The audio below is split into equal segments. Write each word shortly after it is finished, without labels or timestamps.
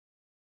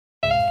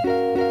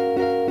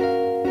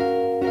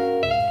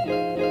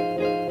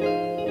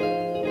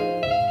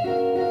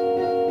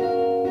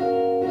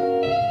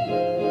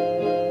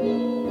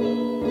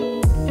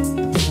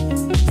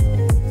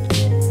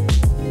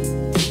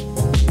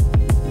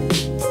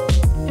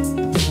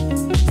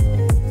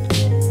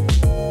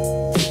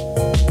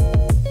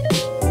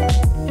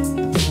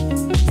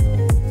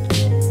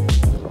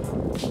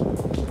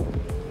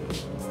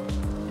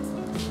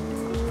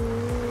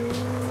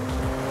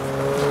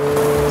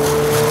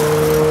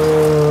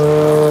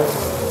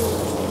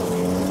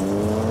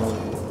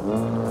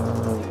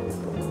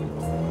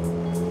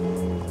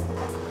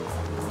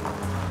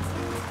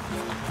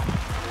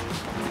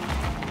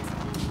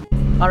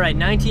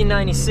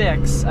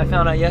1996, I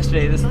found out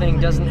yesterday this thing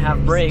doesn't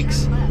have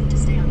brakes.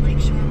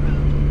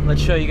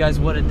 Let's show you guys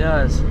what it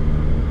does.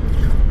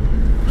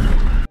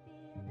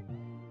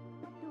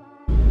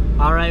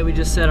 Alright, we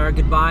just said our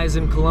goodbyes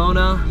in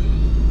Kelowna,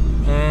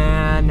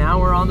 and now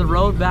we're on the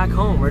road back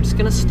home. We're just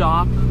gonna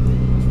stop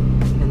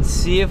and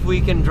see if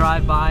we can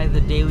drive by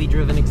the Daily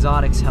Driven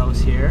Exotics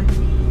house here,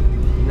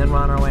 and then we're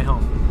on our way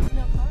home.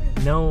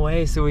 No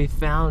way, so we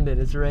found it.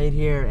 It's right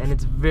here, and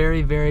it's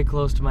very, very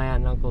close to my aunt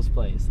and uncle's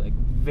place, like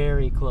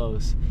very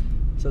close.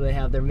 So they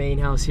have their main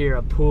house here,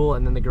 a pool,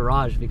 and then the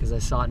garage, because I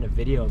saw it in a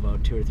video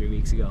about 2 or 3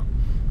 weeks ago.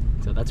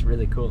 So that's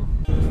really cool.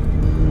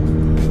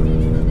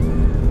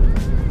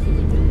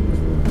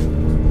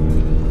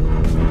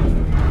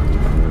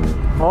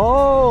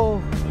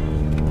 Oh!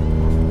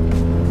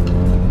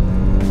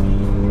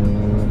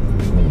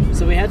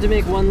 So we had to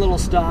make one little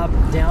stop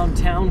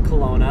downtown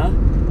Kelowna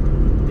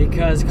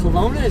because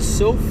Kelowna is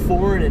so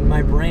foreign in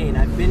my brain.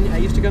 I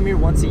used to come here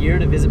once a year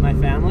to visit my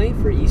family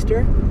for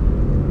Easter,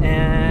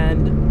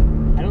 and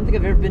I don't think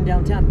I've ever been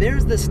downtown.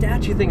 There's the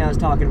statue thing I was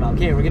talking about.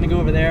 Okay, we're gonna go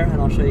over there and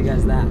I'll show you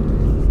guys that.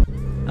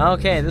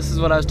 Okay, this is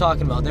what I was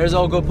talking about. There's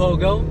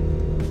Ogopogo,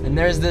 and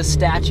there's this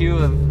statue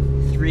of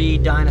 3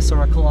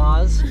 dinosaur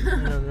claws.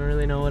 I don't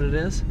really know what it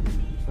is.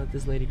 Let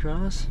this lady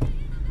cross.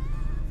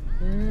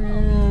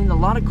 And a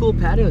lot of cool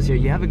patios here.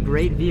 You have a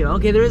great view.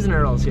 Okay, there is an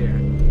Earl's here.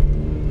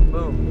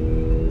 Boom.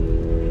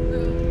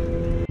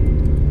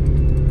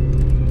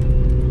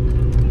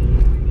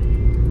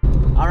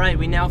 Alright,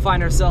 we now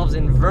find ourselves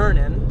in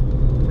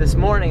Vernon. This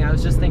morning I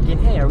was just thinking,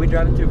 hey, are we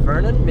driving through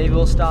Vernon? Maybe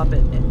we'll stop at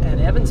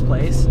Evan's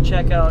place and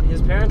check out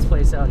his parents'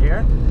 place out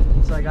here.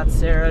 So I got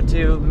Sarah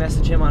to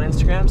message him on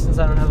Instagram since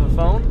I don't have a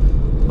phone.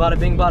 Bada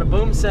bing, bada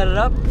boom, set it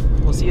up.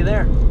 We'll see you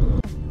there.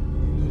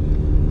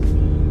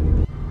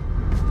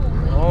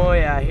 Oh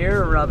yeah,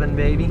 here rubbing,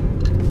 baby.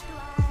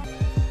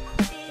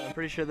 So I'm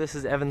pretty sure this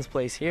is Evan's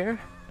place here.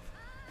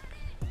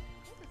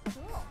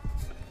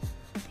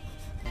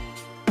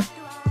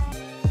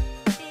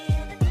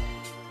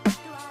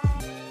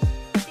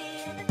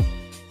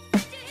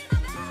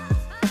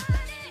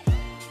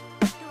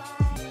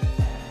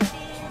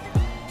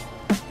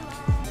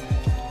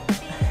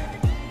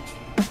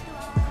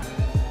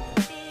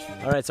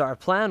 Alright, so our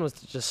plan was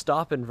to just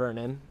stop in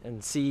Vernon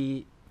and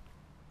see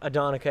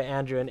Adonica,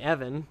 Andrew, and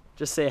Evan,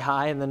 just say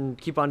hi and then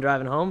keep on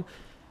driving home.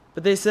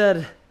 But they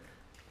said,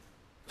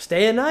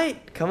 stay a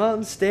night, come out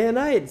and stay a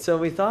night. So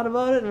we thought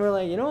about it and we're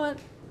like, you know what?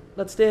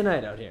 Let's stay a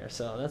night out here.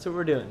 So that's what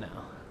we're doing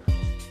now.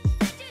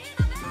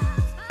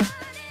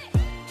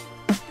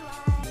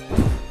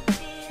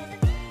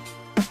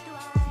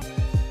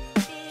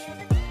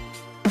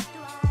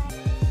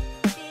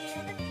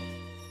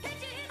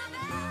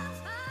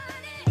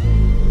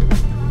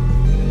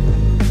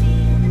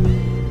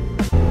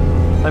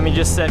 Let me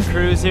just set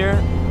cruise here.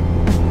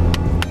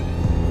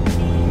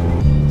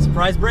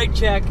 Surprise brake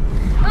check.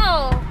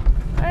 Oh,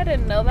 I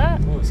didn't know that.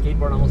 Oh,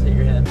 skateboard almost hit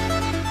your head.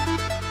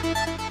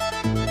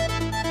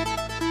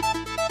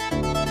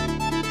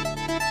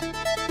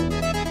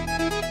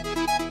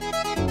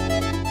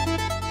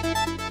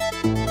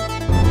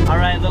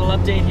 Alright, little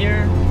update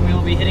here. We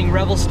will be hitting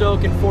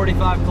Revelstoke in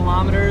 45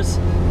 kilometers.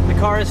 The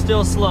car is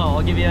still slow.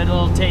 I'll give you a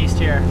little taste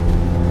here.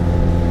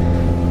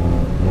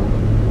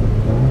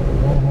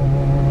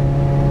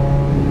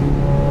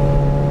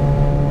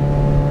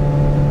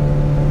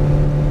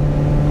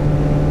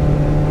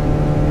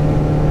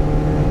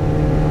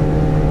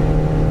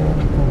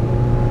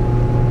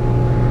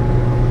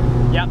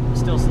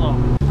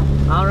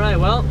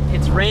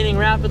 Raining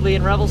rapidly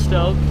in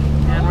Revelstoke,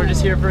 and we're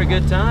just here for a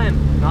good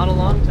time. Not a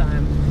long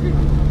time.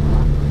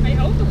 I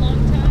hope a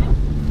long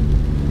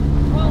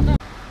time. Well, no.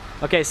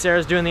 Okay,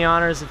 Sarah's doing the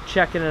honors of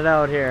checking it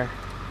out here.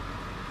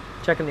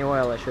 Checking the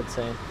oil, I should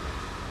say.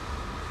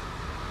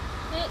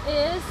 It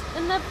is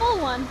in the full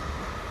one.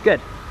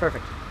 Good,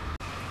 perfect.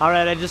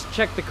 Alright, I just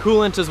checked the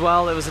coolant as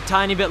well. It was a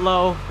tiny bit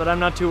low, but I'm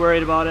not too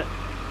worried about it.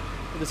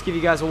 I'll just give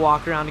you guys a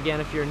walk around again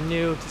if you're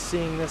new to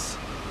seeing this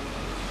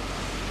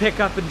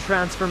pickup and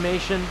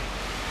transformation.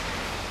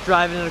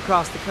 Driving it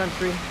across the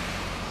country.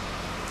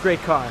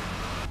 Great car.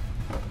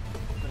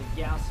 Bit of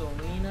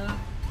gasolina.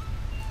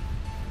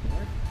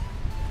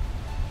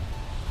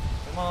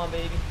 Come on,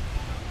 baby.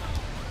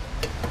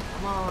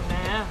 Come on,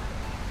 man.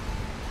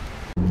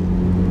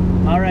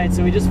 Alright,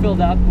 so we just filled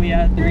up. We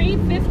had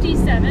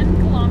 357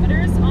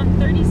 kilometers on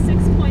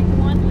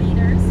 36.1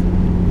 liters,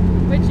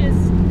 which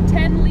is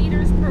 10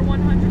 liters per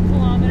 100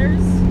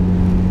 kilometers.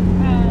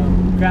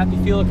 Crappy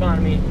fuel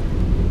economy.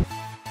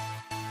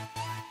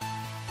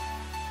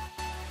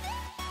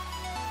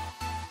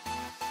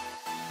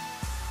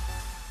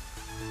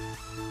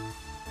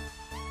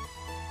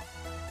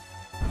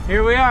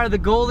 Here we are, the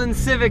Golden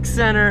Civic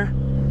Center.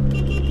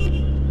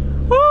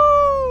 Woo!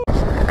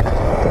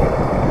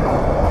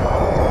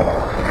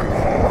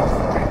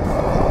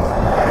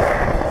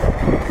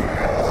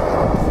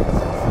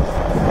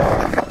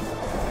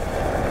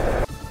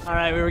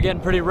 Alright, we were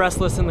getting pretty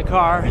restless in the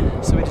car,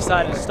 so we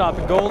decided to stop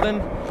at Golden,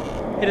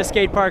 hit a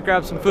skate park,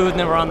 grab some food, and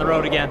then we're on the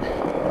road again.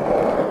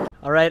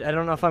 All right, I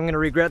don't know if I'm gonna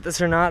regret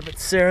this or not, but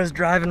Sarah's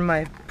driving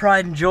my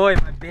pride and joy,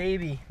 my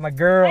baby, my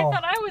girl. I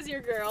thought I was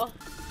your girl.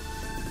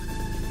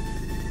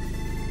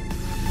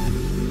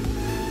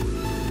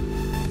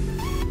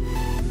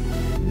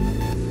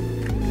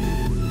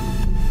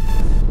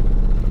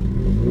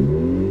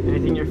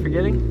 Anything you're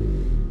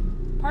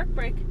forgetting? Park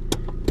brake.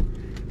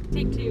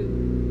 Take 2.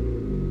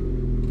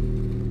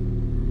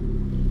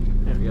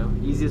 There we go,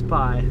 easy as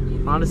pie.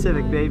 Honda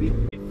Civic, baby.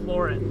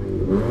 Floor it.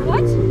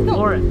 What? No,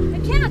 Floor it. I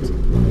can't.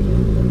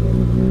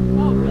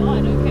 Oh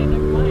god, okay,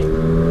 never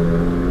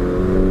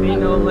mind.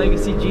 Ain't no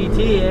Legacy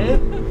GT, eh?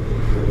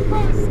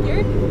 I was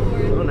scared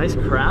before. Oh, nice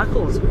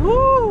crackles.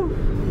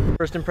 Woo!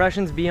 First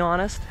impressions, be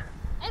honest.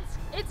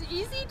 It's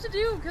easy to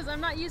do because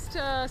I'm not used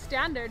to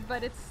standard,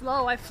 but it's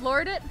slow. I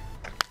floored it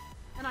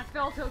and I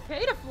felt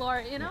okay to floor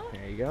it, you know?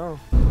 There you go.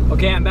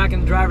 Okay, I'm back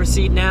in the driver's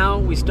seat now.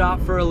 We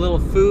stopped for a little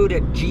food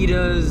at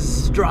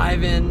Gita's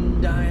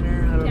Drive-In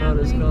Diner. I don't know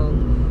what it's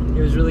called.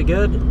 It was really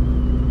good.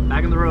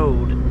 Back on the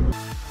road.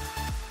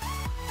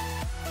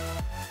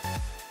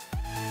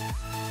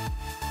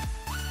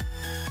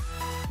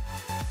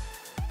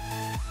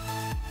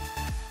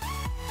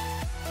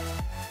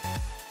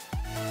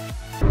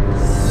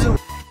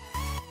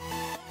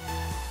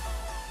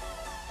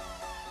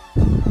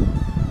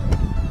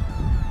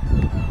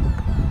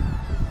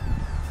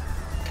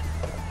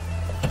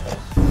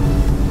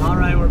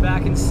 Alright, we're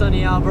back in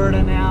sunny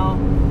Alberta now.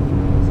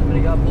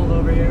 Somebody got pulled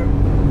over here.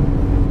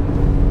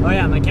 Oh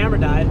yeah, my camera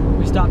died.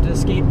 We stopped at a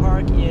skate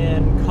park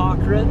in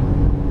Cochrane,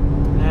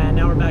 and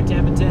now we're back to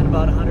Edmonton,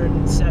 about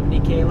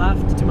 170k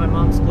left to my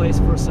mom's place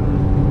for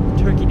some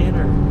turkey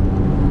dinner.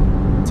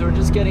 So we're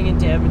just getting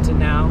into Edmonton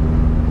now.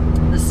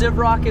 The Civ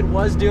Rocket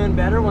was doing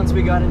better once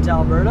we got into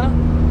Alberta,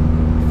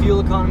 fuel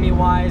economy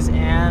wise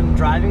and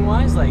driving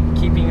wise, like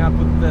keeping up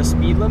with the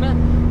speed limit.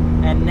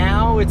 And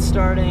now it's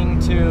starting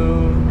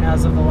to,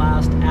 as of the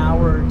last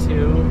hour or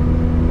two,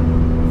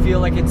 feel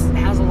like it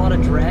has a lot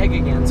of drag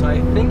again. So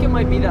I think it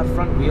might be that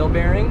front wheel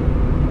bearing,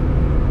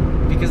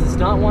 because it's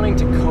not wanting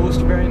to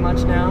coast very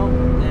much now.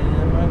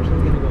 And we're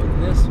actually gonna go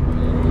this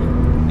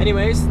way.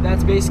 Anyways,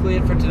 that's basically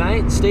it for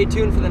tonight. Stay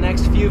tuned for the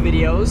next few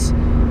videos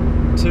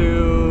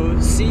to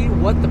see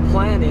what the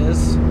plan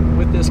is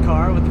with this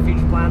car, what the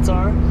future plans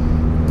are,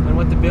 and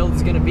what the build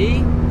is gonna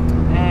be.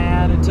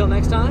 And until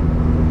next time,